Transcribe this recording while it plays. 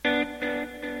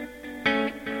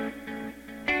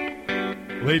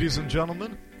Ladies and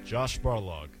gentlemen, Josh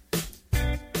Barlog.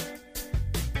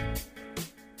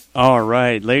 All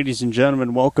right, ladies and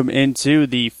gentlemen, welcome into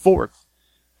the fourth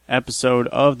episode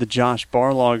of the Josh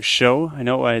Barlog Show. I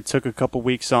know I took a couple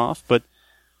weeks off, but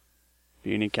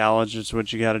being in college is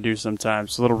what you got to do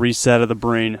sometimes. A little reset of the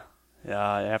brain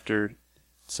after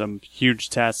some huge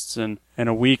tests and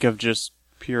a week of just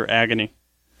pure agony.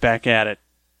 Back at it.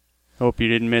 Hope you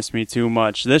didn't miss me too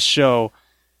much. This show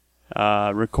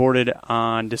recorded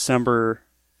on December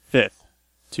 5th,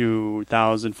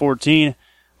 2014.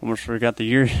 Almost forgot the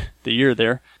year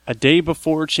there. A day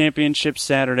before Championship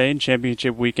Saturday and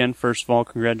Championship Weekend. First of all,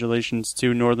 congratulations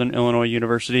to Northern Illinois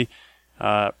University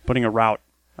putting a rout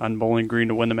on Bowling Green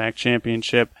to win the MAC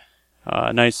Championship.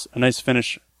 A nice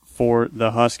finish for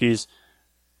the Huskies.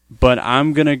 But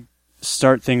I'm going to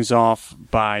start things off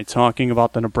by talking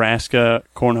about the Nebraska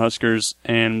Cornhuskers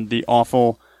and the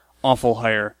awful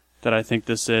hire that I think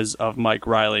this is of Mike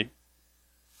Riley.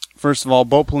 First of all,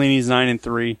 Bo Pelini's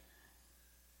 9-3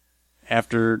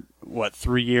 after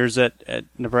 3 years at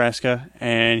Nebraska,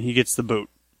 and he gets the boot.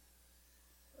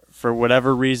 For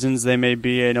whatever reasons they may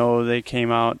be, I know they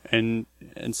came out and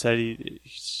said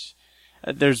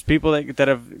there's people that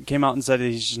have came out and said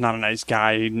he's just not a nice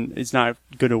guy. He's not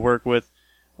good to work with.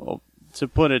 Well, to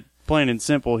put it plain and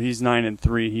simple, he's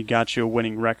 9-3. He got you a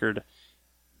winning record.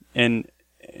 And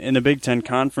in the Big Ten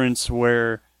Conference,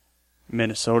 where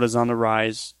Minnesota's on the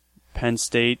rise, Penn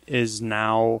State is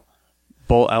now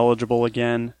bowl eligible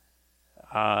again.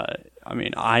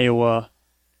 Iowa,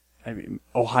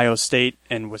 Ohio State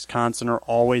and Wisconsin are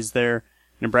always there.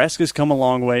 Nebraska's come a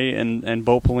long way, and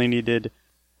Bo Pelini did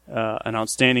an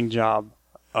outstanding job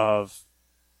of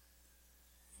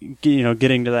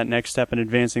getting to that next step and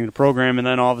advancing the program, and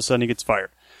then all of a sudden he gets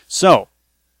fired. So,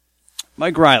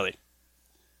 Mike Riley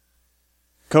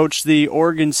coached the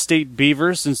Oregon State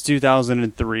Beavers since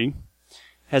 2003,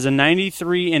 has a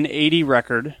 93-80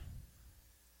 record.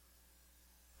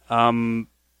 I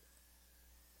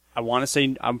want to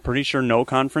say, I'm pretty sure no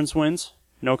conference wins,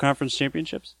 no conference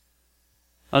championships.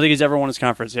 I don't think he's ever won his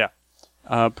conference, yeah.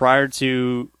 Prior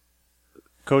to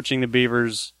coaching the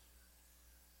Beavers,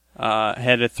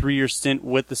 had a 3-year stint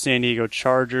with the San Diego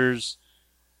Chargers.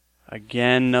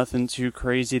 Again, nothing too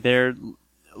crazy there.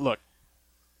 Look,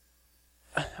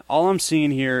 all I'm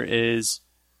seeing here is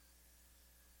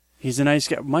he's a nice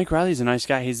guy. Mike Riley's a nice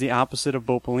guy. He's the opposite of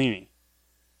Bo Pelini.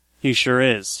 He sure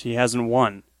is. He hasn't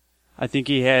won. I think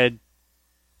he had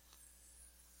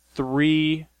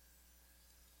three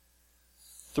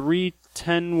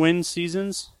 10-win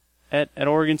seasons at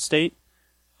Oregon State.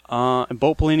 And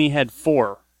Bo Pelini had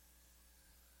 4.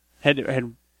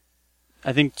 Had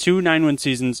I think 2 9-win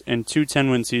seasons and 2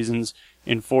 10-win seasons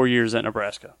in 4 years at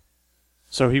Nebraska.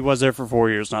 So he was there for 4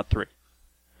 years, not 3.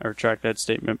 I retract that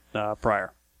statement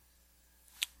prior.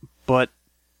 But,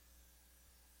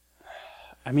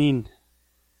 I mean,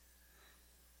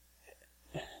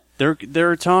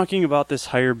 they're talking about this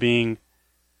hire being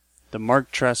the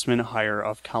Mark Trestman hire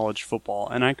of college football,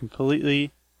 and I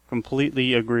completely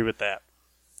agree with that.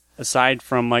 Aside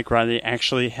from Mike Riley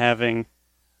actually having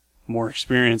more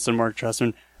experience than Mark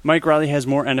Trestman, Mike Riley has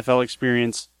more NFL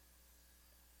experience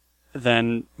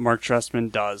than Mark Trestman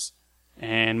does,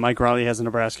 and Mike Riley has a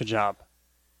Nebraska job.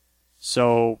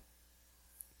 So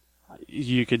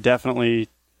you could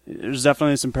there's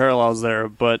definitely some parallels there,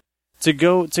 but to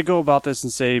go about this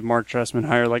and say Mark Trestman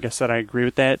hire, like I said, I agree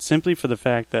with that, simply for the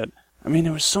fact that,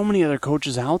 there were so many other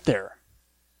coaches out there.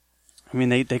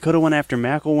 They could have went after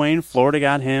McElwain. Florida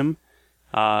got him.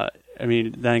 Then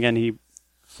again,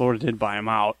 Florida did buy him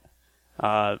out.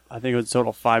 I think it was a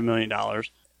total of $5 million.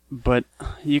 But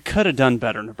you could have done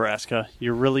better, Nebraska.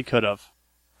 You really could have.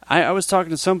 I was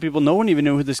talking to some people. No one even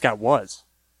knew who this guy was.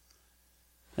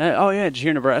 Oh, yeah, did you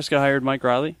hear Nebraska hired Mike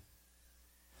Riley?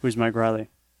 Who's Mike Riley?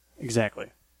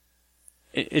 Exactly.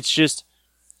 It's just,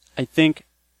 I think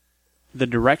the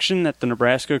direction that the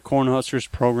Nebraska Cornhuskers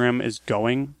program is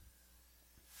going,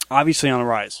 obviously on the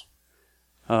rise,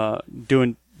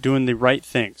 doing the right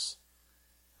things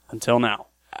until now.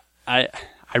 I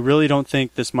really don't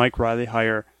think this Mike Riley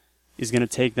hire is going to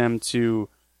take them to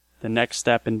the next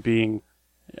step in being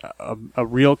a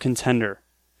real contender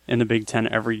in the Big Ten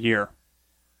every year.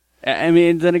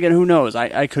 Then again, who knows?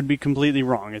 I could be completely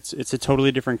wrong. It's a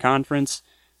totally different conference.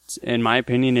 In my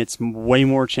opinion, it's way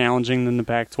more challenging than the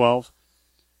Pac-12.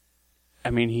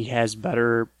 He has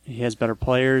better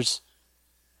players.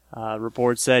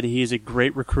 Reports said he's a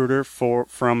great recruiter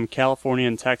from California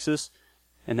and Texas,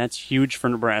 and that's huge for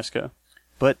Nebraska.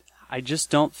 But I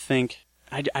just don't think.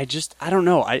 I don't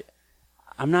know.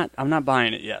 I'm not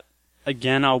buying it yet.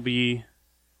 Again, I'll be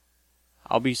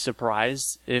I'll be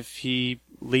surprised if he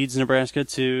leads Nebraska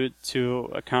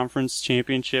to a conference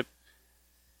championship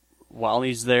while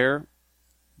he's there,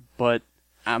 but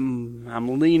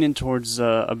I'm leaning towards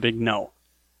a big no.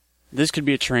 This could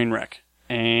be a train wreck,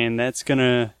 and it's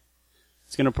gonna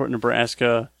put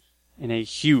Nebraska in a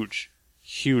huge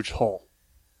hole.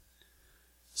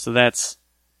 So that's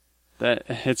that.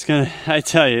 I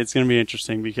tell you, it's gonna be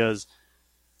interesting because,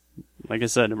 like I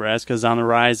said, Nebraska's on the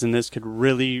rise, and this could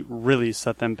really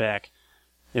set them back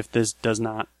if this does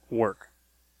not work.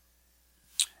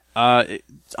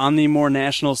 On the more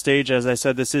national stage, as I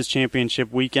said, this is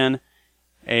championship weekend,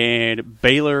 and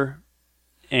Baylor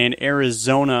and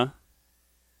Arizona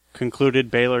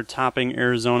concluded. Baylor topping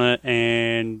Arizona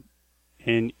and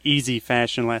in easy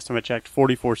fashion last time I checked,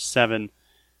 44-7,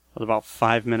 with about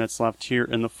 5 minutes left here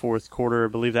in the fourth quarter. I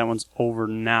believe that one's over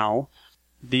now.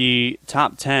 The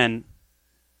top 10,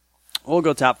 we'll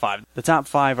go top 5. The top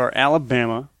 5 are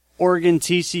Alabama, Oregon,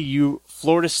 TCU,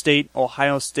 Florida State,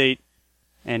 Ohio State,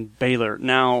 and Baylor.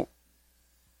 Now,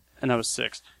 and that was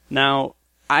 6. Now,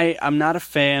 I'm not a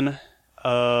fan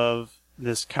of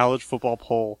this college football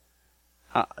poll,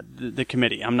 the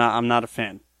committee. I'm not a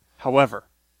fan. However,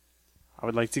 I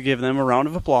would like to give them a round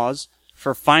of applause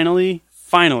for finally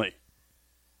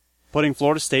putting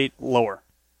Florida State lower.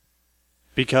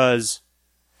 Because,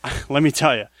 let me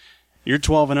tell you, you're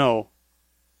 12-0,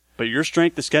 but your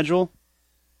strength of schedule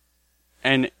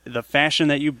and the fashion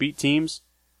that you beat teams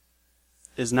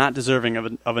is not deserving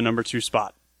of a number 2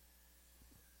 spot.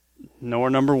 Nor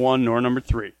number 1, nor number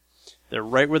 3. They're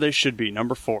right where they should be,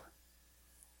 number 4.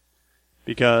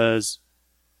 Because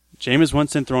Jameis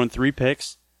Winston throwing 3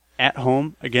 picks at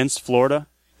home against Florida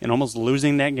and almost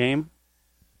losing that game,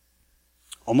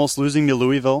 almost losing to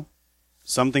Louisville.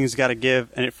 Something's got to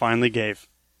give, and it finally gave.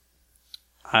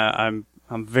 I'm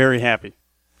very happy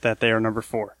that they are number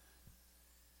 4.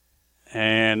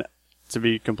 And to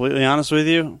be completely honest with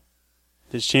you,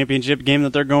 this championship game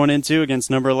that they're going into against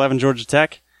number 11 Georgia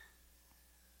Tech,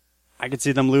 I could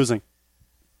see them losing.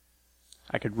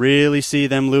 I could really see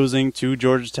them losing to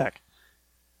Georgia Tech.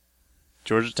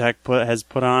 Georgia Tech has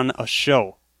put on a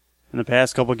show in the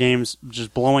past couple games,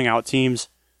 just blowing out teams.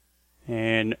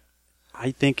 And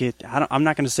I think I'm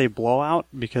not going to say blowout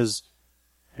because,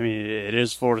 I mean, it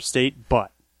is Florida State,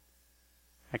 but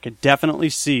I could definitely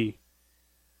see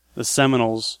the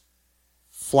Seminoles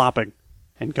flopping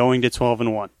and going to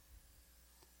 12-1.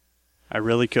 I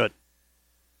really could.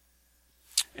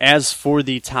 As for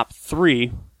the top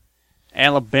 3,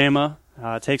 Alabama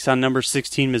takes on number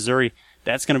 16 Missouri.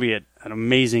 That's going to be an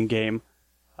amazing game.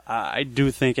 I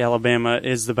do think Alabama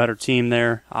is the better team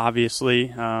there,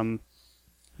 obviously. I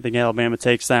think Alabama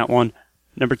takes that one.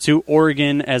 Number 2,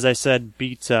 Oregon, as I said,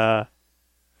 beat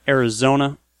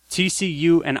Arizona.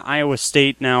 TCU and Iowa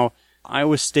State. Now,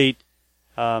 Iowa State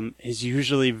is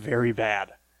usually very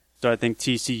bad, so I think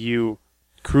TCU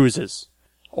cruises.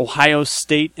 Ohio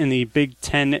State in the Big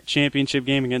Ten championship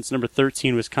game against number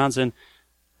 13 Wisconsin.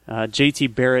 J.T.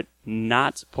 Barrett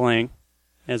not playing,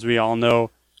 as we all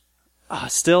know.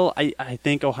 Still, I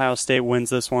think Ohio State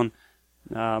wins this one.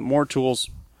 More tools,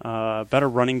 better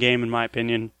running game in my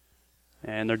opinion,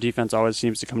 and their defense always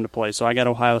seems to come to play. So I got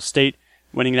Ohio State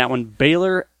winning that one.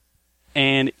 Baylor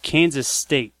and Kansas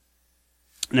State.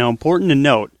 Now, important to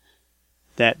note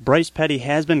that Bryce Petty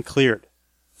has been cleared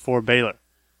for Baylor,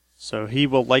 so he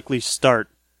will likely start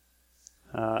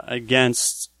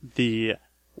against the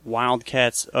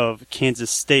Wildcats of Kansas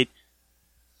State,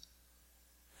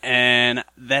 and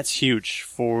that's huge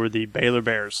for the Baylor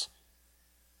Bears.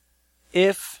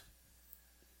 If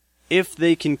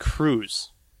they can cruise,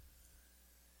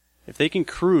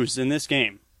 in this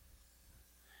game,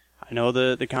 I know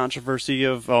the controversy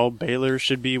of, Baylor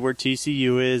should be where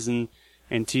TCU is, and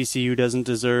TCU doesn't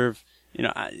deserve,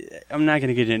 I'm not going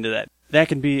to get into that. That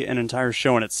can be an entire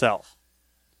show in itself.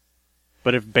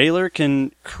 But if Baylor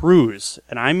can cruise,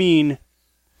 and I mean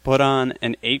put on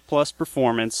an 8+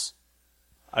 performance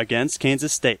against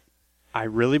Kansas State, I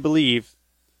really believe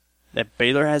that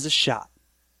Baylor has a shot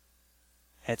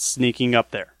at sneaking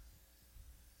up there.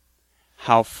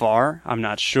 How far? I'm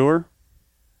not sure.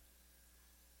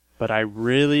 But I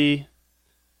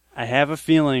have a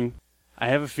feeling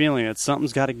that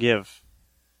something's got to give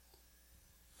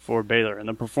for Baylor. And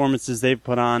the performances they've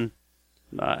put on,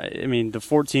 the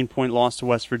 14-point loss to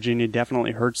West Virginia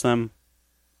definitely hurts them.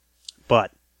 But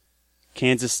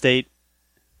Kansas State,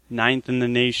 9th in the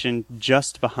nation,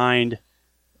 just behind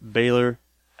Baylor.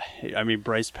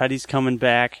 Bryce Petty's coming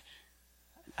back.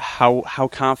 How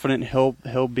confident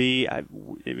he'll be,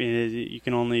 you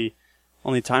can only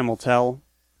time will tell.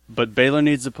 But Baylor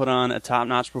needs to put on a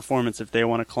top-notch performance if they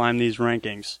want to climb these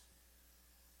rankings.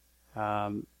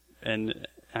 And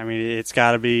I mean, it's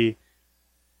got to be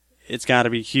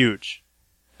huge.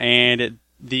 And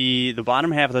the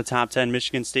bottom half of the top 10,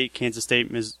 Michigan State, Kansas State,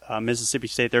 Mississippi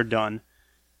State, they're done.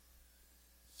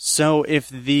 So if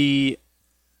the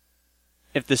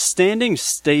standings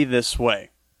stay this way,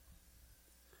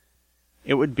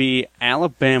 it would be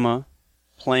Alabama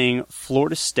playing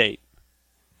Florida State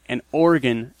and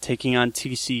Oregon taking on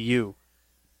TCU.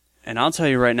 And I'll tell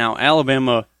you right now,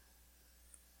 Alabama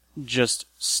just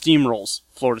steamrolls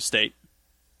Florida State.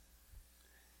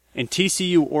 And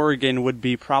TCU Oregon would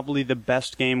be probably the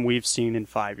best game we've seen in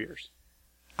 5 years.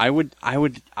 I would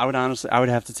honestly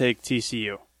have to take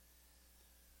TCU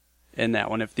in that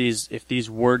one. If these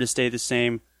were to stay the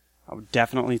same, I would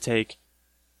definitely take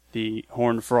the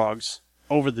Horned Frogs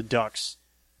over the Ducks.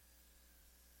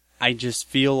 I just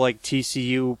feel like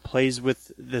TCU plays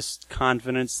with this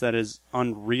confidence that is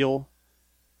unreal.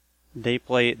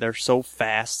 They're so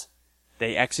fast.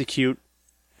 They execute,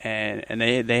 and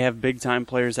they have big-time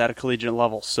players at a collegiate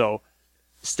level. So,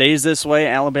 stays this way,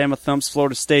 Alabama thumps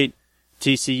Florida State,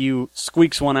 TCU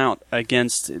squeaks one out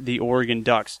against the Oregon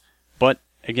Ducks. But,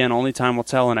 again, only time will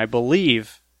tell, and I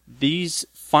believe these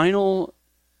final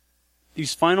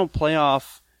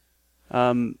playoff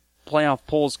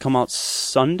polls come out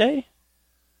Sunday?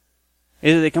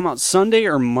 Either they come out Sunday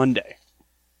or Monday.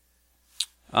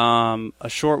 A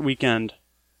short weekend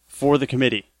for the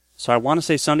committee. So I want to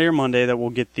say Sunday or Monday that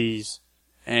we'll get these.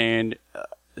 And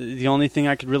the only thing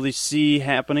I could really see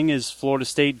happening is Florida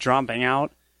State dropping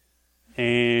out.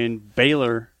 And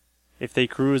Baylor, if they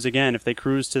cruise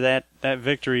to that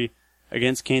victory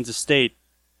against Kansas State,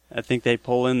 I think they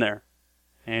pull in there.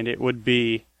 And it would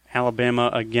be Alabama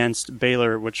against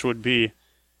Baylor, which would be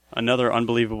another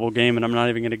unbelievable game. And I'm not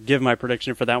even going to give my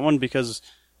prediction for that one because,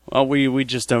 well, we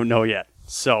just don't know yet.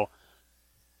 So,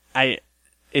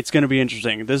 it's going to be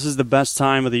interesting. This is the best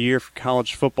time of the year for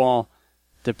college football,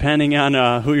 depending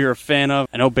on who you're a fan of.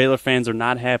 I know Baylor fans are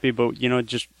not happy, but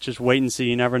just wait and see.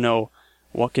 You never know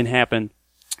what can happen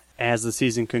as the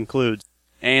season concludes.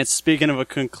 And speaking of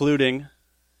concluding,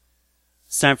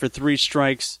 it's time for 3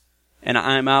 strikes, and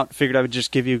I'm out. Figured I would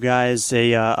just give you guys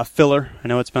a filler. I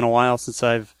know it's been a while since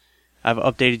I've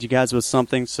updated you guys with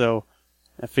something, so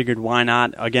I figured why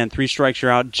not. Again, 3 strikes,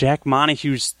 you're out. Jack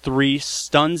Monahue's 3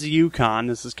 stuns UConn.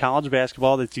 This is college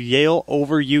basketball. That's Yale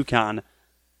over UConn.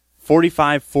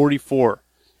 45-44.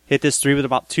 Hit this 3 with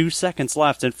about 2 seconds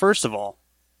left. And first of all,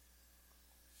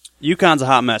 UConn's a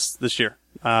hot mess this year.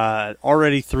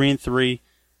 Already 3-3.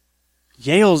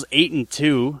 Yale's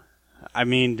 8-2. I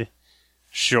mean,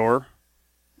 sure.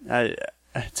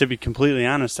 To be completely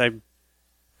honest,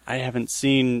 I haven't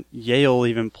seen Yale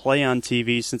even play on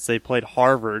TV since they played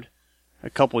Harvard a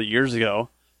couple of years ago.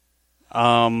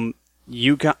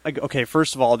 UConn, okay,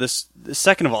 first of all,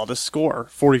 second of all, this score,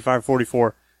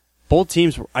 45-44, both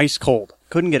teams were ice cold.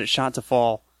 Couldn't get a shot to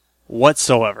fall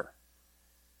whatsoever.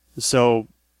 So,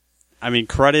 I mean,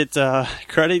 credit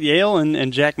Yale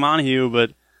and Jack Monahue,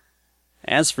 but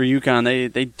as for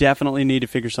UConn, they definitely need to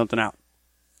figure something out.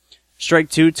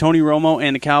 Strike 2, Tony Romo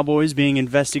and the Cowboys being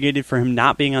investigated for him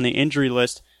not being on the injury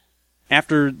list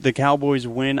after the Cowboys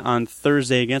win on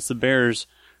Thursday against the Bears,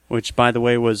 which, by the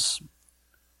way, was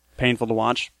painful to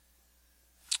watch.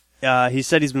 He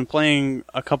said he's been playing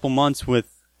a couple months with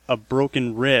a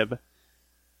broken rib,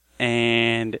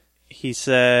 and he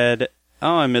said,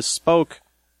 "Oh, I misspoke.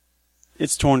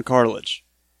 It's torn cartilage."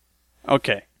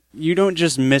 Okay, you don't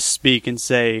just misspeak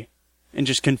and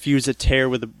just confuse a tear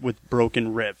with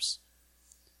broken ribs.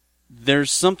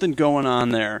 There's something going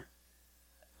on there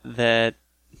that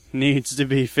needs to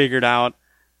be figured out.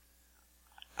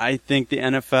 I think the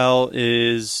NFL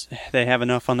they have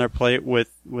enough on their plate with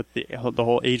the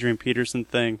whole Adrian Peterson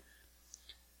thing.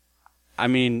 I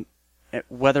mean,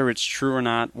 whether it's true or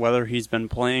not, whether he's been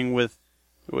playing with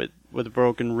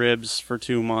broken ribs for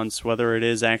 2 months, whether it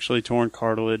is actually torn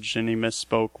cartilage and he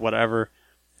misspoke, whatever,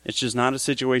 it's just not a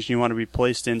situation you want to be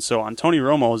placed in. So on Tony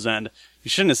Romo's end, you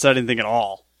shouldn't have said anything at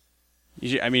all.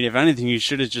 I mean, if anything, you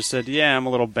should have just said, "Yeah, I'm a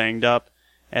little banged up,"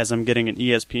 as I'm getting an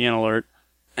ESPN alert.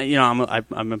 You know, I've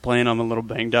been playing. I'm a little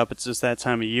banged up. It's just that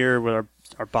time of year where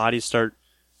our bodies start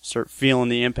feeling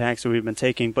the impacts that we've been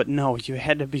taking. But no, you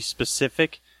had to be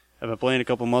specific. I've been playing a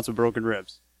couple months with broken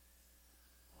ribs.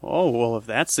 Oh well, if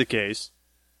that's the case,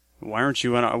 why aren't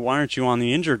you on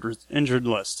the injured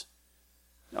list?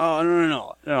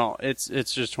 Oh no! It's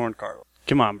just torn cartilage.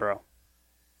 Come on, bro.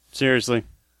 Seriously.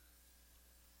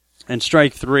 And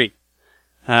strike 3.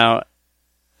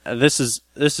 This is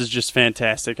just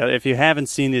fantastic. If you haven't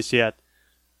seen this yet,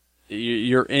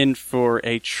 you're in for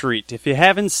a treat. If you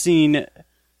haven't seen,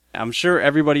 I'm sure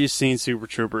everybody's seen Super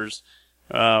Troopers,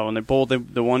 when they pulled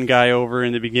the one guy over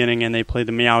in the beginning and they play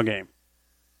the meow game.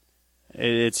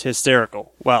 It's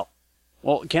hysterical. Well,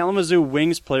 Kalamazoo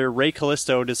Wings player Ray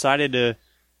Callisto decided to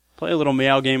play a little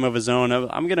meow game of his own.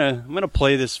 I'm gonna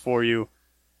play this for you,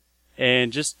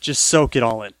 and just soak it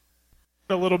all in.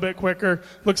 A little bit quicker.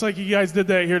 Looks like you guys did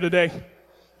that here today.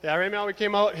 Yeah, right now we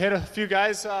came out, hit a few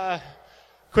guys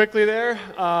quickly there.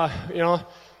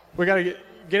 We got to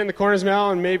get in the corners,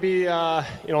 Mal, and maybe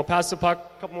pass the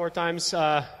puck a couple more times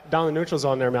down the neutral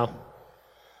zone there, Mal.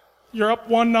 You're up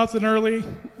 1-0 early.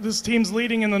 This team's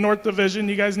leading in the North Division.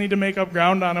 You guys need to make up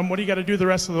ground on them. What do you got to do the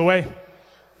rest of the way? All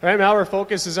right, Mal, our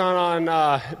focus is on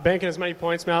banking as many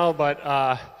points, Mal, but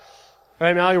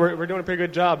right now we're doing a pretty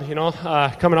good job,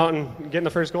 coming out and getting the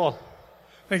first goal.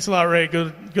 Thanks a lot, Ray.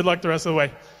 Good luck the rest of the way.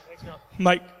 Thanks, Mal.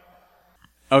 Mike.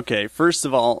 Okay, first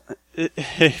of all,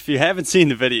 if you haven't seen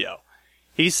the video,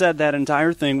 he said that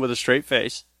entire thing with a straight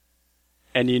face,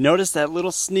 and you notice that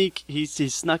little sneak, he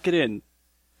snuck it in.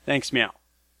 Thanks, meow.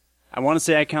 I want to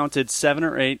say I counted 7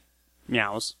 or 8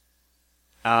 meows.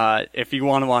 If you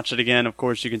want to watch it again, of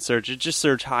course you can search it. Just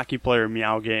search hockey player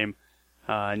meow game,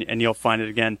 and you'll find it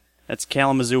again. That's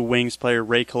Kalamazoo Wings player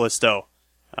Ray Callisto.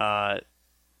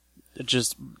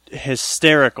 Just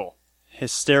hysterical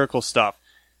stuff.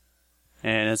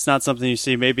 And it's not something you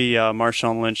see. Maybe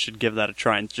Marshawn Lynch should give that a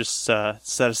try and just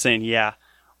instead of saying yeah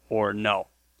or no.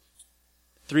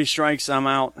 3 strikes, I'm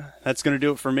out. That's going to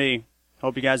do it for me.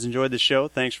 Hope you guys enjoyed the show.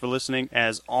 Thanks for listening.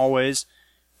 As always,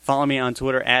 follow me on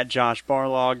Twitter at Josh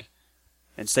Barlog.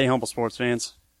 And stay humble, sports fans.